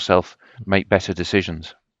make yourself make better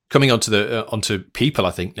decisions. Coming onto people,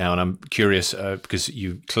 I think now, and I'm curious because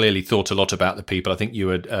you clearly thought a lot about the people. I think you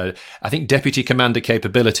had, I think deputy commander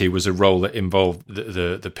capability was a role that involved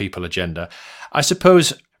the people agenda. I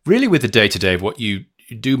suppose really with the day-to-day of what you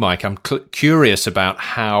do, Mike, I'm curious about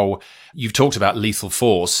how you've talked about lethal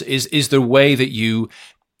force. Is the way that you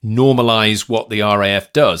normalize what the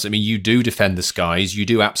RAF does? I mean, you do defend the skies, you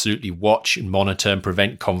do absolutely watch and monitor and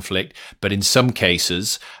prevent conflict, but in some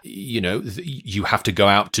cases, you have to go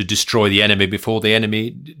out to destroy the enemy before the enemy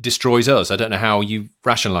destroys us. I don't know how you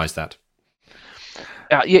rationalize that.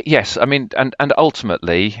 Yes, I mean, and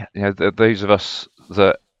ultimately, those of us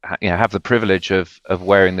that have the privilege of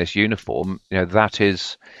wearing this uniform, that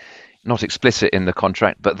is not explicit in the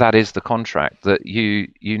contract, but that is the contract, that you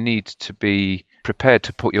need to be prepared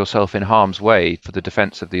to put yourself in harm's way for the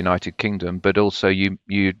defence of the United Kingdom, but also you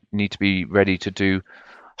need to be ready to do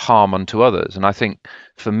harm unto others. And I think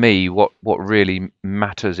for me, what really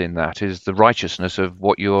matters in that is the righteousness of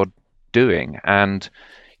what you're doing. And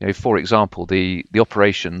for example, the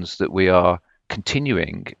operations that we are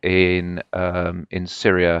continuing in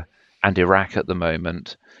Syria and Iraq at the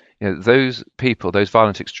moment, those people, those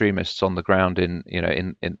violent extremists on the ground in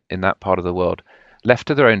that part of the world, left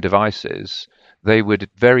to their own devices, they would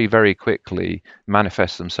very, very quickly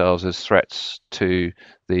manifest themselves as threats to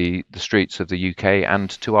the streets of the UK and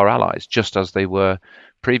to our allies, just as they were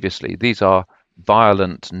previously. These are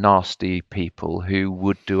violent, nasty people who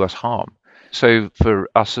would do us harm. So for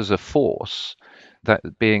us as a force, that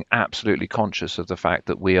being absolutely conscious of the fact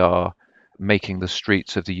that we are making the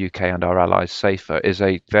streets of the UK and our allies safer is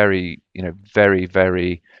a very, very,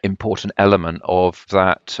 very important element of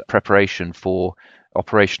that preparation for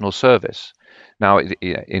operational service. Now,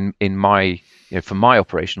 in my, for my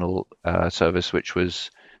operational service, which was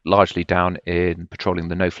largely down in patrolling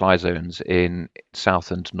the no-fly zones in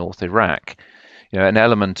South and North Iraq. An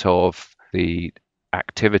element of the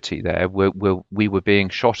activity there we were being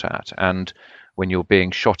shot at, and when you're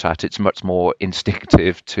being shot at, it's much more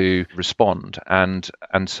instinctive to respond, and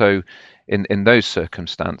so in those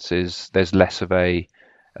circumstances there's less of a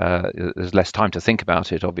there's less time to think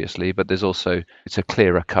about it, obviously, but it's a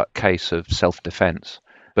clearer cut case of self-defense.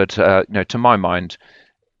 But to my mind,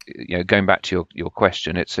 going back to your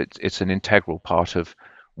question, it's an integral part of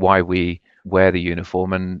why we wear the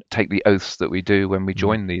uniform and take the oaths that we do when we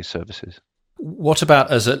join these services. What about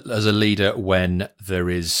as a leader when there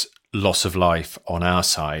is loss of life on our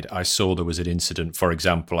side? I saw there was an incident, for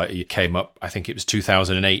example, it came up, I think it was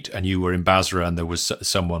 2008, and you were in Basra, and there was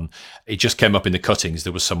someone, it just came up in the cuttings,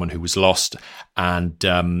 there was someone who was lost, and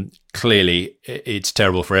clearly it's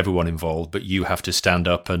terrible for everyone involved, but you have to stand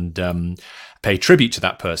up and pay tribute to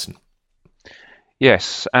that person.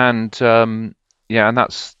 Yes, and and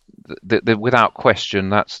that's without question,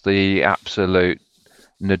 that's the absolute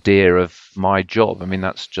nadir of my job. I mean,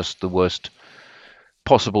 that's just the worst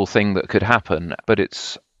possible thing that could happen, but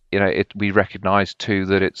it's we recognize too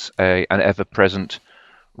that it's an ever-present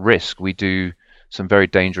risk. We do some very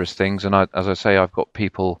dangerous things, and as I say, I've got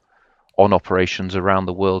people on operations around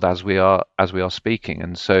the world as we are speaking,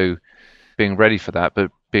 and so being ready for that,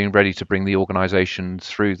 but being ready to bring the organization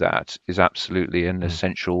through that is absolutely an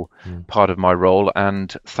essential part of my role.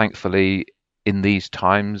 And thankfully in these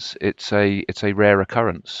times it's a rare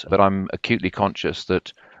occurrence, but I'm acutely conscious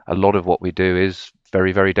that a lot of what we do is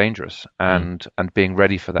very, very dangerous, and being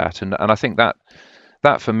ready for that. And I think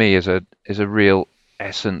that for me is a real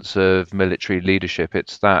essence of military leadership.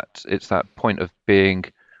 It's that point of being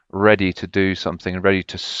ready to do something and ready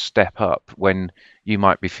to step up when you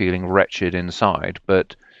might be feeling wretched inside,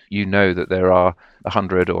 but you know that there are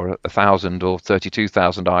 100 or 1,000 or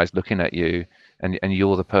 32,000 eyes looking at you, and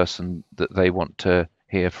you're the person that they want to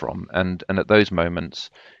hear from. And at those moments,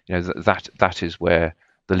 that is where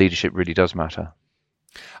the leadership really does matter.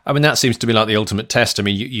 I mean, that seems to be like the ultimate test. I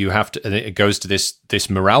mean, you have to, and it goes to this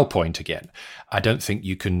morale point again. I don't think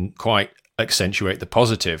you can quite accentuate the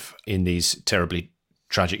positive in these terribly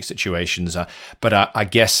tragic situations, but I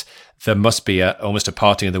guess there must be almost a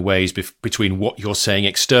parting of the ways between what you're saying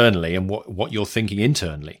externally and what you're thinking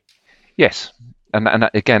internally. Yes. And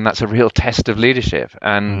again, that's a real test of leadership.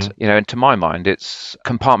 And, and to my mind, it's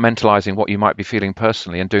compartmentalizing what you might be feeling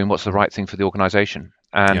personally and doing what's the right thing for the organization,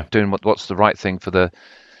 and doing what's the right thing for the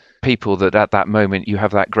people that at that moment you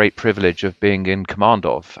have that great privilege of being in command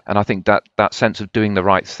of. And I think that sense of doing the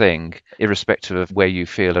right thing, irrespective of where you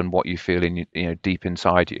feel and what you feel in deep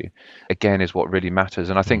inside you, again, is what really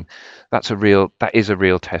matters. And I think that is a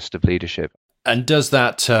real test of leadership. And does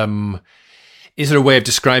that is there a way of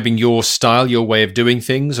describing your style, your way of doing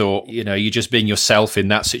things, or you're just being yourself in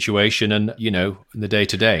that situation and in the day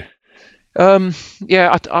to day? I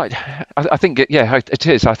think it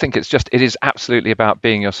is. I think it is absolutely about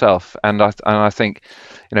being yourself, and I think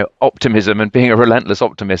optimism and being a relentless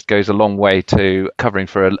optimist goes a long way to covering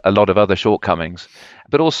for a lot of other shortcomings,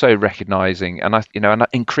 but also recognizing, and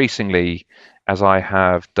increasingly, as I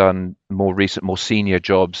have done more senior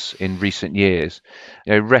jobs in recent years,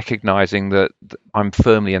 recognizing that I'm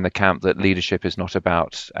firmly in the camp that leadership is not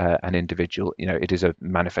about an individual. It is a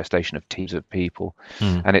manifestation of teams of people,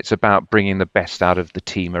 and it's about bringing the best out of the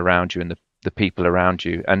team around you and the people around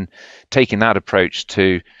you, and taking that approach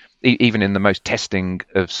to even in the most testing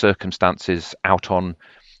of circumstances out on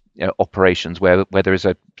operations where there is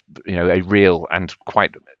a real and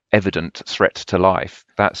quite evident threat to life.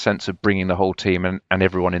 That sense of bringing the whole team and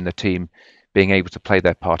everyone in the team being able to play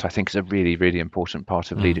their part, I think, is a really, really important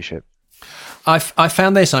part of leadership. I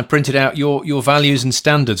found this. I printed out your values and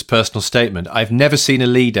standards personal statement. I've never seen a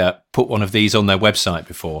leader put one of these on their website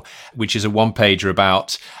before, which is a one-pager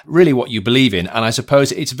about really what you believe in. And I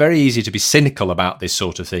suppose it's very easy to be cynical about this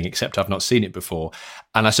sort of thing, except I've not seen it before.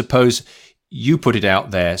 And I suppose you put it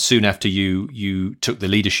out there soon after you took the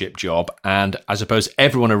leadership job, and I suppose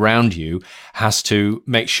everyone around you has to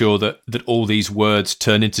make sure that all these words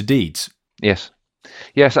turn into deeds. Yes,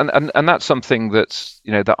 and that's something that's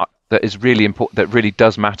that is really important, that really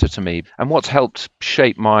does matter to me. And what's helped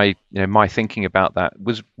shape my my thinking about that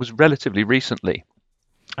was relatively recently,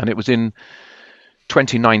 and it was in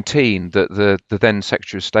 2019 that the then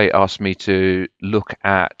Secretary of State asked me to look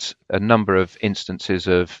at a number of instances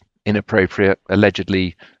of inappropriate,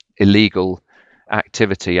 allegedly illegal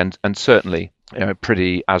activity, and certainly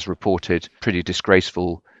pretty, as reported, pretty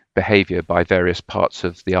disgraceful behaviour by various parts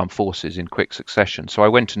of the armed forces in quick succession. So I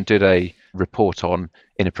went and did a report on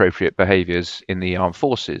inappropriate behaviours in the armed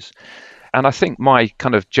forces, And I think my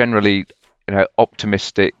kind of generally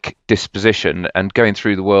optimistic disposition and going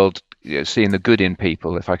through the world, seeing the good in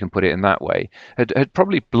people, if I can put it in that way, had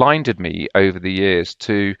probably blinded me over the years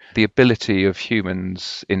to the ability of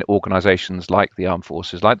humans in organisations like the armed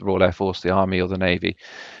forces, like the Royal Air Force, the Army, or the Navy,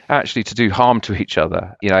 actually to do harm to each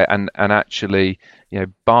other, and actually,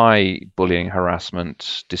 by bullying,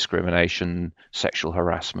 harassment, discrimination, sexual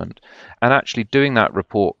harassment, and actually doing that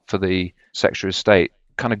report for the Secretary of State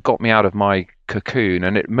kind of got me out of my cocoon,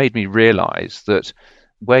 and it made me realize that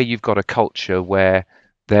where you've got a culture where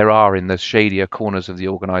there are, in the shadier corners of the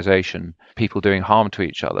organization, people doing harm to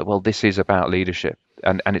each other, well, this is about leadership,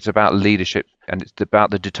 and it's about leadership, and it's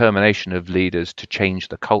about the determination of leaders to change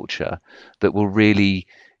the culture that will really,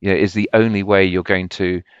 is the only way you're going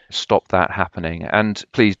to stop that happening. And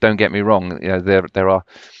please don't get me wrong, there are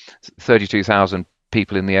 32,000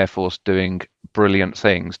 people in the Air Force doing brilliant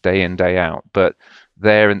things day in, day out, but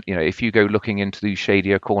if you go looking into these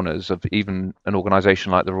shadier corners of even an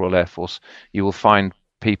organization like the Royal Air Force, you will find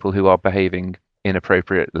people who are behaving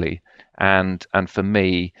inappropriately. And for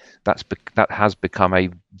me, that has become a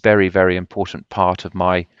very, very important part of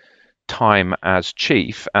my time as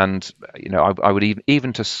chief. And I would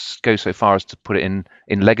even to go so far as to put it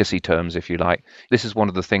in legacy terms, if you like. This is one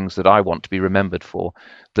of the things that I want to be remembered for,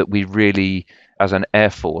 that we really, as an Air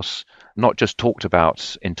Force, not just talked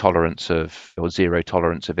about intolerance of or zero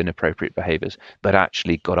tolerance of inappropriate behaviours, but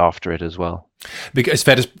actually got after it as well. Because it's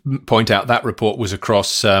fair to point out that report was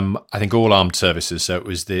across, I think, all armed services. So it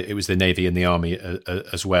was the Navy and the Army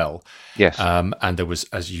as well. Yes. And there was,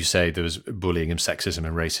 as you say, there was bullying and sexism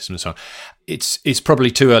and racism and so on. It's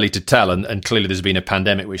probably too early to tell, and clearly there's been a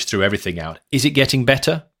pandemic which threw everything out. Is it getting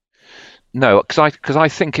better? No, because I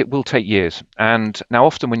think it will take years. And now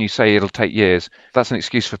often when you say it'll take years, that's an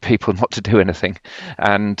excuse for people not to do anything,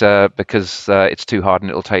 and because it's too hard and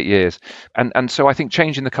it'll take years. And so I think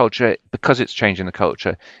changing the culture, because it's changing the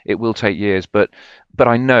culture, it will take years. But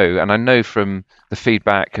I know from the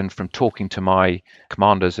feedback and from talking to my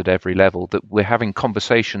commanders at every level that we're having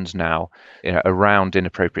conversations now, around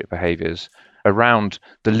inappropriate behaviours, around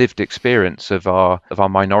the lived experience of our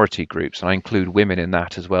minority groups, and I include women in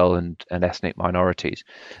that as well, and ethnic minorities,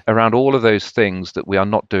 around all of those things that we are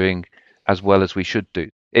not doing as well as we should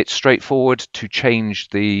do. It's straightforward to change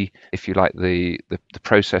the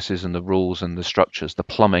processes and the rules and the structures, the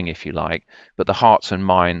plumbing, if you like, but the hearts and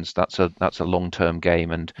minds, that's a long-term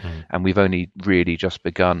game, and we've only really just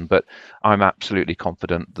begun. But I'm absolutely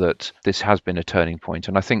confident that this has been a turning point,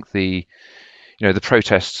 and I think the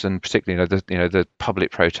protests, and particularly the public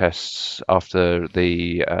protests after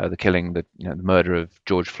the killing, the murder of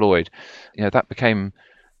George Floyd, that became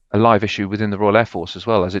a live issue within the Royal Air Force as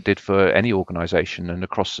well, as it did for any organisation and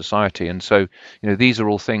across society. And so these are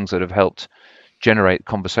all things that have helped generate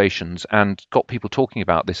conversations and got people talking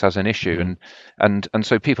about this as an issue. And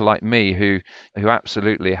so people like me who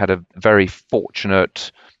absolutely had a very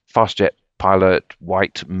fortunate fast-jet pilot,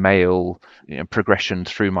 white male, progression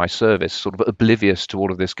through my service, sort of oblivious to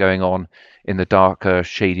all of this going on in the darker,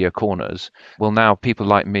 shadier corners. Well, now people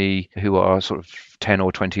like me who are sort of 10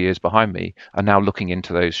 or 20 years behind me are now looking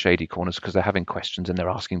into those shady corners because they're having questions and they're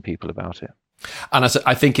asking people about it. And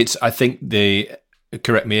I think the,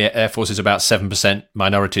 correct me, Air Force is about 7%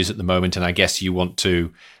 minorities at the moment, and I guess you want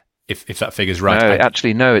to, if that figure's right. No,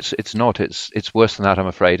 actually, no, it's not. It's worse than that, I'm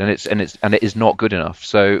afraid, and it is not good enough.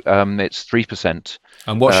 So it's 3%.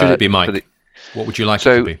 And what should it be, Mike? What would you like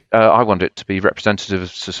it to be? I want it to be representative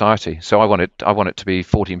of society. So I want it to be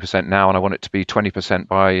 14% now, and I want it to be 20%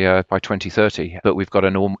 by 2030. But we've got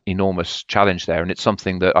an enormous challenge there, and it's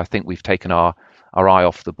something that I think we've taken our eye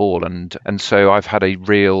off the ball. And so I've had a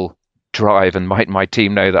real drive, and my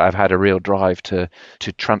team know that I've had a real drive to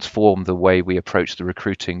transform the way we approach the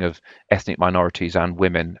recruiting of ethnic minorities and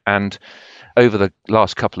women. And over the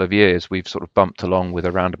last couple of years, we've sort of bumped along with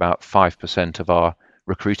around about 5% of our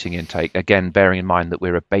recruiting intake, again bearing in mind that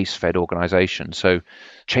we're a base-fed organisation, so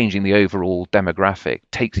changing the overall demographic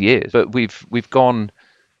takes years. But we've gone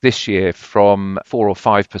this year from 4 or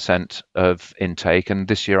 5% of intake, and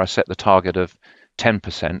this year I set the target of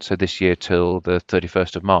 10%, so this year till the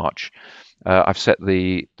 31st of March. I've set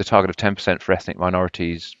the target of 10% for ethnic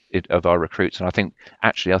minorities of our recruits, and I think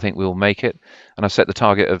we will make it. And I've set the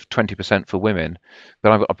target of 20% for women,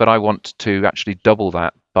 but I want to actually double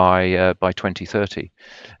that by 2030.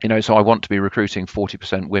 So I want to be recruiting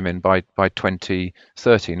 40% women by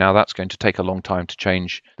 2030. Now that's going to take a long time to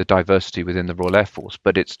change the diversity within the Royal Air Force,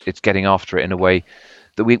 but it's getting after it in a way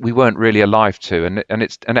that we weren't really alive to, and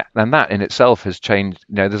that in itself has changed.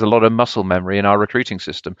 There's a lot of muscle memory in our recruiting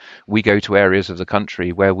system. We go to areas of the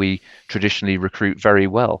country where we traditionally recruit very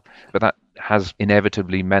well, but that has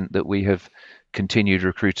inevitably meant that we have continued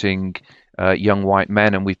recruiting young white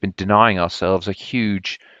men, and we've been denying ourselves a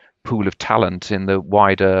huge pool of talent in the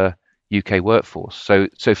wider UK workforce.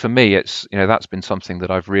 So for me, it's that's been something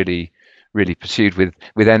that I've really pursued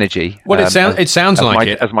with energy. Well, it sounds like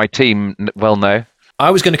it, as my team well know. I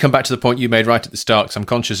was going to come back to the point you made right at the start, because I'm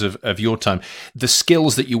conscious of your time. The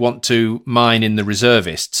skills that you want to mine in the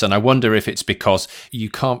reservists, and I wonder if it's because you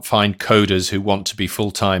can't find coders who want to be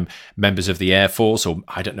full-time members of the Air Force, or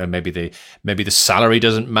I don't know, maybe the salary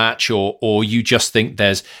doesn't match, or you just think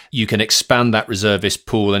you can expand that reservist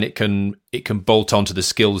pool and it can bolt onto the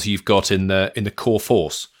skills you've got in the core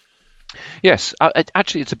force. Yes,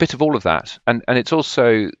 actually, it's a bit of all of that, and it's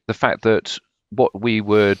also the fact that what we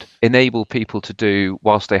would enable people to do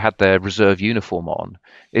whilst they had their reserve uniform on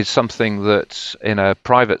is something that in a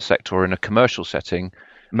private sector or in a commercial setting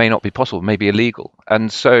may not be possible, may be illegal. And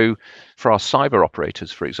so for our cyber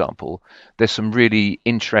operators, for example, there's some really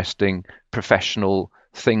interesting professional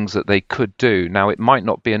things that they could do. Now, it might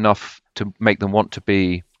not be enough to make them want to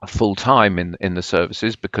be full-time in the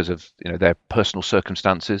services because of their personal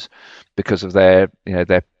circumstances, because of their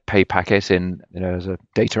pay packet as a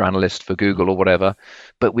data analyst for Google or whatever,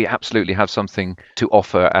 but we absolutely have something to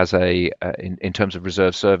offer as in terms of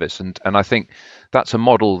reserve service, and I think that's a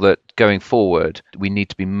model that going forward we need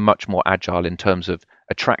to be much more agile in terms of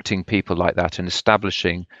attracting people like that and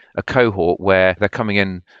establishing a cohort where they're coming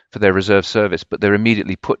in for their reserve service, but they're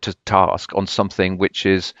immediately put to task on something which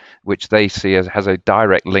they see as has a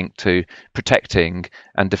direct link to protecting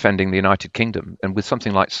and defending the United Kingdom. And with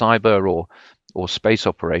something like cyber or space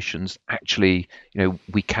operations, actually,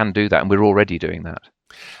 we can do that, and we're already doing that.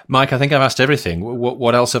 Mike, I think I've asked everything.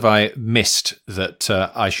 What else have I missed that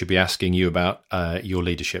I should be asking you about your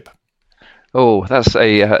leadership? Oh, that's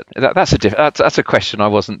a question I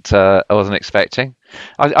wasn't expecting.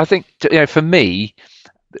 I think for me,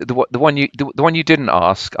 the one you didn't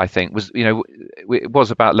ask, I think, was it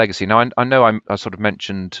was about legacy. Now I know I sort of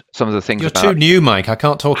mentioned some of the things. You're too new, Mike. I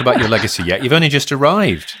can't talk about your legacy yet. You've only just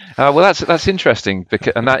arrived. Well, that's interesting,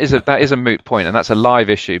 and that is a moot point, and that's a live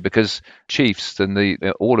issue because chiefs and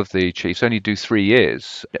all of the chiefs only do 3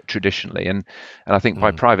 years traditionally, and I think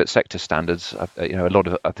by private sector standards, a lot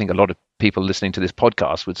of people listening to this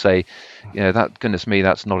podcast would say, that goodness me,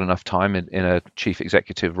 that's not enough time in a chief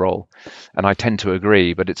executive role, and I tend to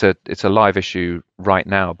agree. But it's a live issue right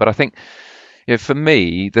now. But I think, for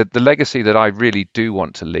me, the legacy that I really do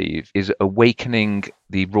want to leave is awakening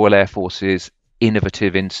the Royal Air Force's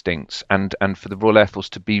innovative instincts, and for the Royal Air Force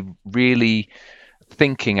to be really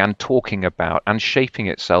thinking and talking about and shaping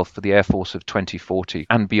itself for the Air Force of 2040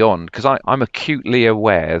 and beyond. Because I'm acutely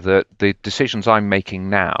aware that the decisions I'm making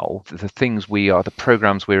now, the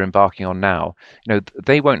programs we're embarking on now,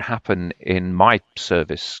 they won't happen in my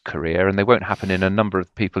service career, and they won't happen in a number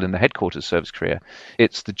of people in the headquarters service career.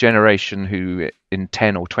 It's the generation who in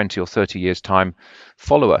 10 or 20 or 30 years time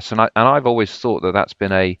follow us. And I've always thought that that's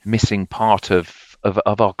been a missing part of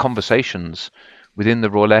our conversations within the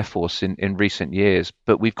Royal Air Force in recent years.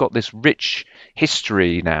 But we've got this rich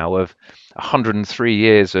history now of 103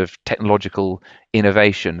 years of technological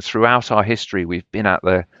innovation. Throughout our history, we've been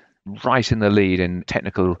right in the lead in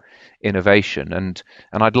technical innovation, and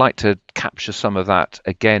I'd like to capture some of that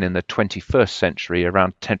again in the 21st century,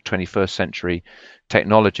 around 21st century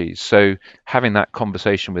technologies. So having that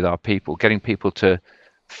conversation with our people, getting people to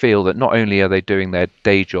feel that not only are they doing their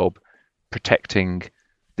day job protecting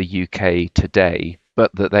the UK today, but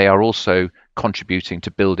that they are also contributing to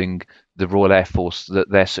building the Royal Air Force that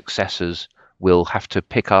their successors will have to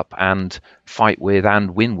pick up and fight with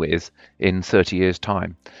and win with in 30 years'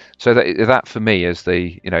 time. So that for me is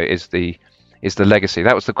the legacy.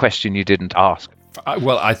 That was the question you didn't ask.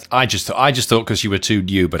 Well, I just thought because you were too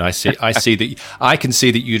new, but I see that I can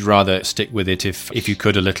see that you'd rather stick with it if you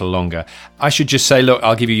could a little longer. I should just say, look,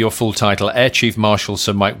 I'll give you your full title, Air Chief Marshal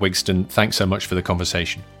Sir Mike Wigston. Thanks so much for the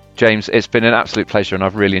conversation, James. It's been an absolute pleasure, and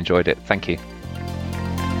I've really enjoyed it. Thank you.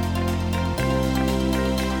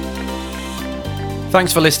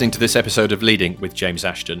 Thanks for listening to this episode of Leading with James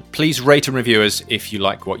Ashton. Please rate and review us if you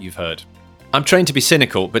like what you've heard. I'm trained to be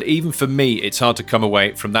cynical, but even for me, it's hard to come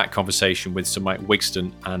away from that conversation with Sir Mike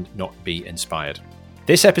Wigston and not be inspired.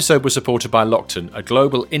 This episode was supported by Lockton, a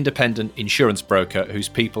global independent insurance broker whose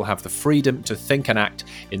people have the freedom to think and act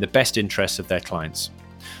in the best interests of their clients.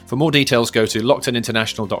 For more details, go to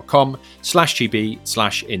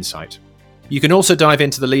locktoninternational.com/gb/insight. You can also dive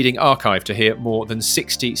into the Leading archive to hear more than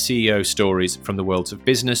 60 CEO stories from the worlds of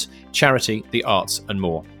business, charity, the arts, and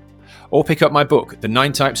more. Or pick up my book, The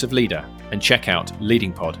 9 Types of Leader, and check out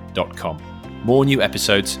leadingpod.com. More new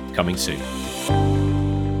episodes coming soon.